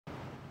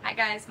Hi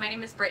guys, my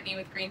name is Brittany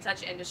with Green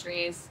Touch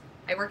Industries.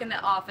 I work in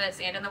the office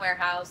and in the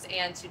warehouse,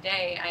 and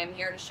today I am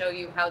here to show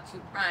you how to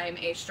prime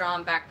a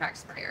Strom backpack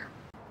sprayer.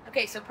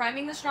 Okay, so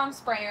priming the Strom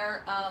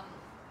sprayer,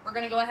 we're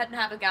going to go ahead and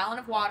have a gallon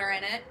of water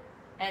in it,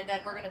 and then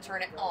we're going to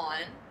turn it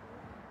on.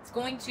 It's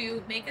going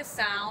to make a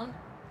sound,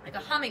 like a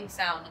humming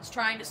sound. It's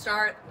trying to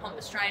start, the pump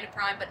is trying to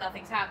prime, but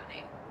nothing's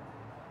happening.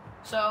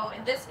 So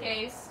in this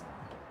case,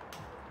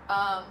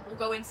 we'll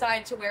go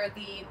inside to where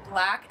the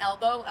black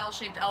elbow,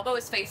 L-shaped elbow,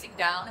 is facing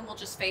down, and we'll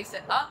just face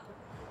it up,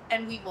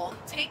 and we will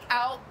take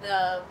out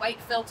the white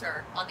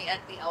filter on the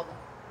end of the elbow.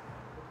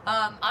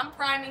 I'm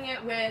priming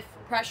it with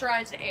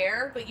pressurized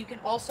air, but you can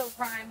also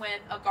prime with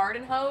a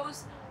garden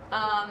hose.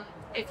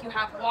 If you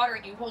have water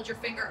and you hold your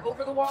finger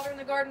over the water in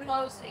the garden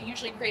hose, it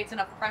usually creates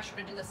enough pressure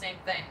to do the same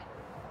thing.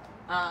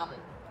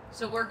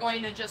 So we're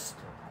going to just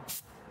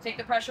take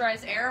the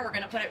pressurized air, we're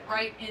going to put it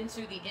right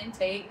into the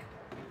intake.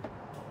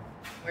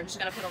 We're just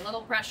going to put a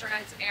little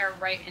pressurized air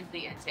right into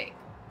the intake.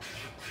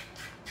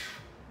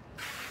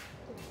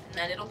 And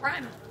then it'll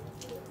prime.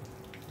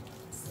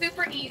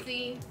 Super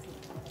easy.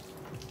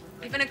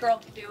 Even a girl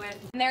can do it.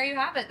 And there you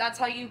have it. That's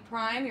how you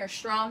prime your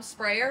Strom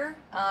sprayer.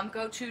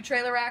 Go to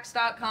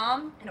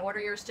trailerracks.com and order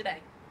yours today.